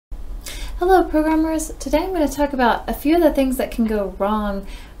Hello programmers! Today I'm going to talk about a few of the things that can go wrong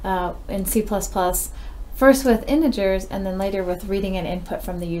in C++, first with integers and then later with reading an input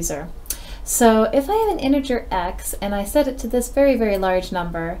from the user. So if I have an integer x and I set it to this very, very large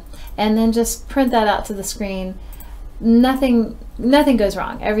number and then just print that out to the screen, nothing goes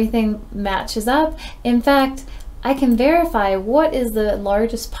wrong. Everything matches up. In fact, I can verify what is the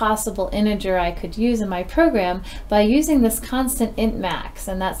largest possible integer I could use in my program by using this constant int max,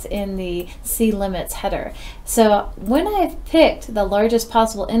 and that's in the climits header. So when I've picked the largest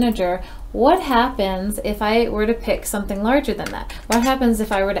possible integer, what happens if I were to pick something larger than that? What happens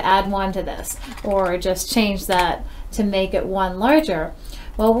if I were to add 1 to this, or just change that to make it 1 larger?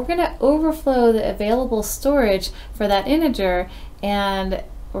 Well, we're going to overflow the available storage for that integer, and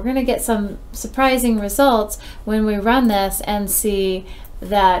we're going to get some surprising results when we run this and see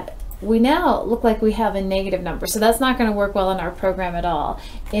that we now look like we have a negative number. So that's not going to work well in our program at all.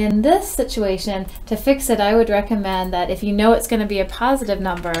 In this situation, to fix it, I would recommend that if you know it's going to be a positive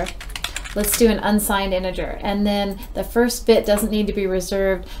number, let's do an unsigned integer. And then the first bit doesn't need to be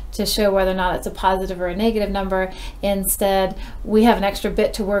reserved to show whether or not it's a positive or a negative number. Instead, we have an extra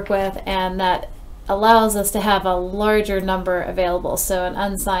bit to work with, and that allows us to have a larger number available. So an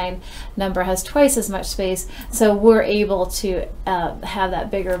unsigned number has twice as much space, so we're able to have that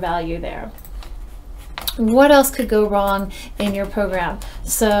bigger value there. What else could go wrong in your program?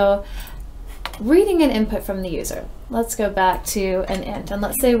 So reading an input from the user. Let's go back to an int, and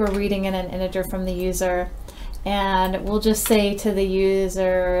let's say we're reading in an integer from the user, and we'll just say to the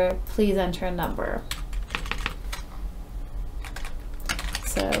user, please enter a number.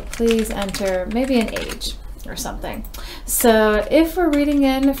 So please enter maybe an age or something. So if we're reading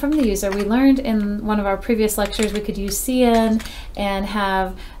in from the user, we learned in one of our previous lectures we could use cin and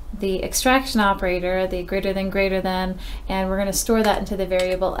have the extraction operator, the greater than, and we're going to store that into the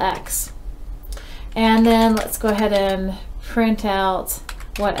variable x. And then let's go ahead and print out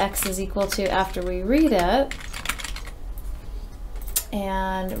what x is equal to after we read it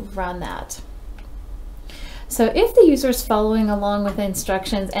and run that. So if the user is following along with the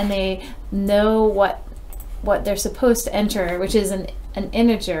instructions and they know what they're supposed to enter, which is an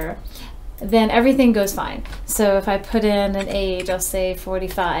integer, then everything goes fine. So if I put in an age, I'll say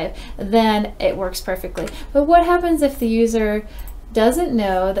 45, then it works perfectly. But what happens if the user doesn't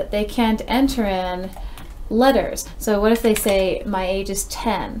know that they can't enter in letters? So what if they say my age is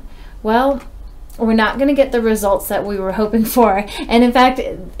 10? Well, we're not going to get the results that we were hoping for. And in fact,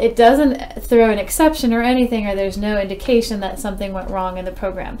 it doesn't throw an exception or anything, or there's no indication that something went wrong in the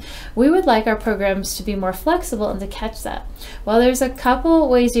program. We would like our programs to be more flexible and to catch that. Well, there's a couple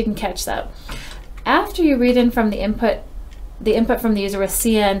ways you can catch that. After you read in from the input from the user with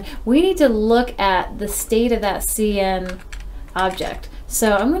cin, we need to look at the state of that cin object.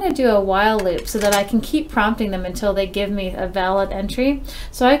 So I'm going to do a while loop so that I can keep prompting them until they give me a valid entry.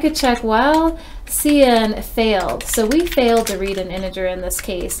 So I could check while cin failed. So we failed to read an integer in this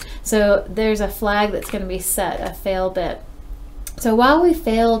case. So there's a flag that's going to be set, a fail bit. So while we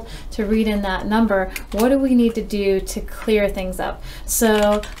failed to read in that number, what do we need to do to clear things up?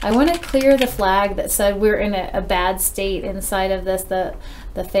 So I want to clear the flag that said we're in a bad state inside of this, the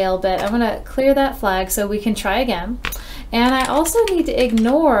fail bit. I'm going to clear that flag so we can try again. And I also need to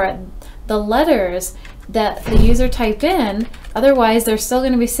ignore the letters that the user typed in, otherwise they're still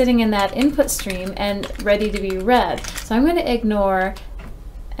going to be sitting in that input stream and ready to be read. So I'm going to ignore,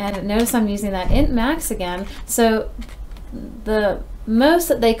 and notice I'm using that int max again. So the most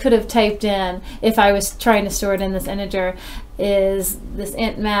that they could have typed in if I was trying to store it in this integer is this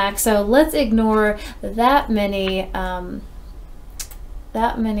int max. So let's ignore that many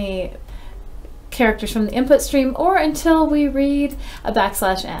characters from the input stream, or until we read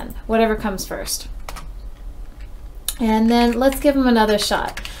a \n, whatever comes first. And then let's give them another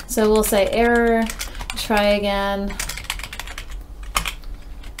shot. So we'll say error, try again,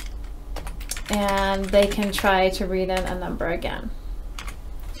 and they can try to read in a number again.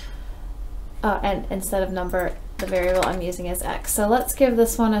 And instead of number, the variable I'm using is x. So let's give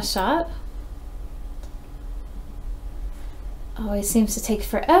this one a shot. Always seems to take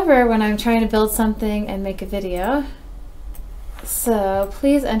forever when I'm trying to build something and make a video. So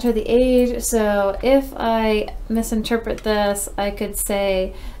please enter the age. So if I misinterpret this, I could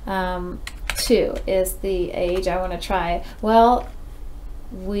say 2 is the age I want to try. Well,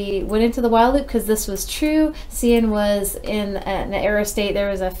 we went into the while loop because this was true. cin was in an error state. There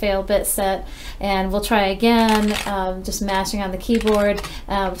was a fail bit set, and we'll try again, just mashing on the keyboard,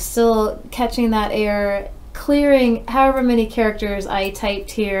 still catching that error, clearing however many characters I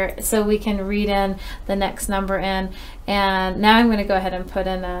typed here so we can read in the next number in. And now I'm going to go ahead and put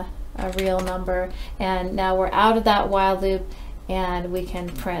in a a real number, and now we're out of that while loop and we can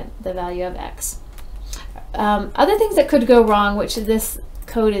print the value of x. Other things that could go wrong, which this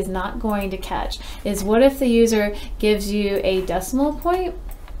code is not going to catch, is what if the user gives you a decimal point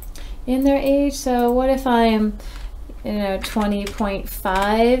in their age? So what if I'm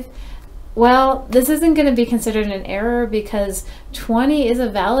 20.5? Well, this isn't going to be considered an error because 20 is a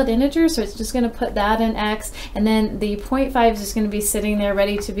valid integer, so it's just going to put that in x, and then the 0.5 is just going to be sitting there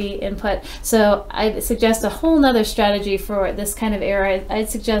ready to be input. So I'd suggest a whole nother strategy for this kind of error. I'd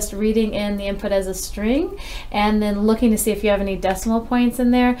suggest reading in the input as a string and then looking to see if you have any decimal points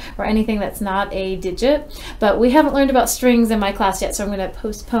in there or anything that's not a digit. But we haven't learned about strings in my class yet, so I'm going to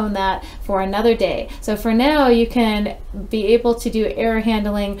postpone that for another day. So for now, you can be able to do error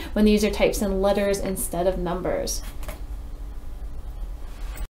handling when the user types in letters instead of numbers.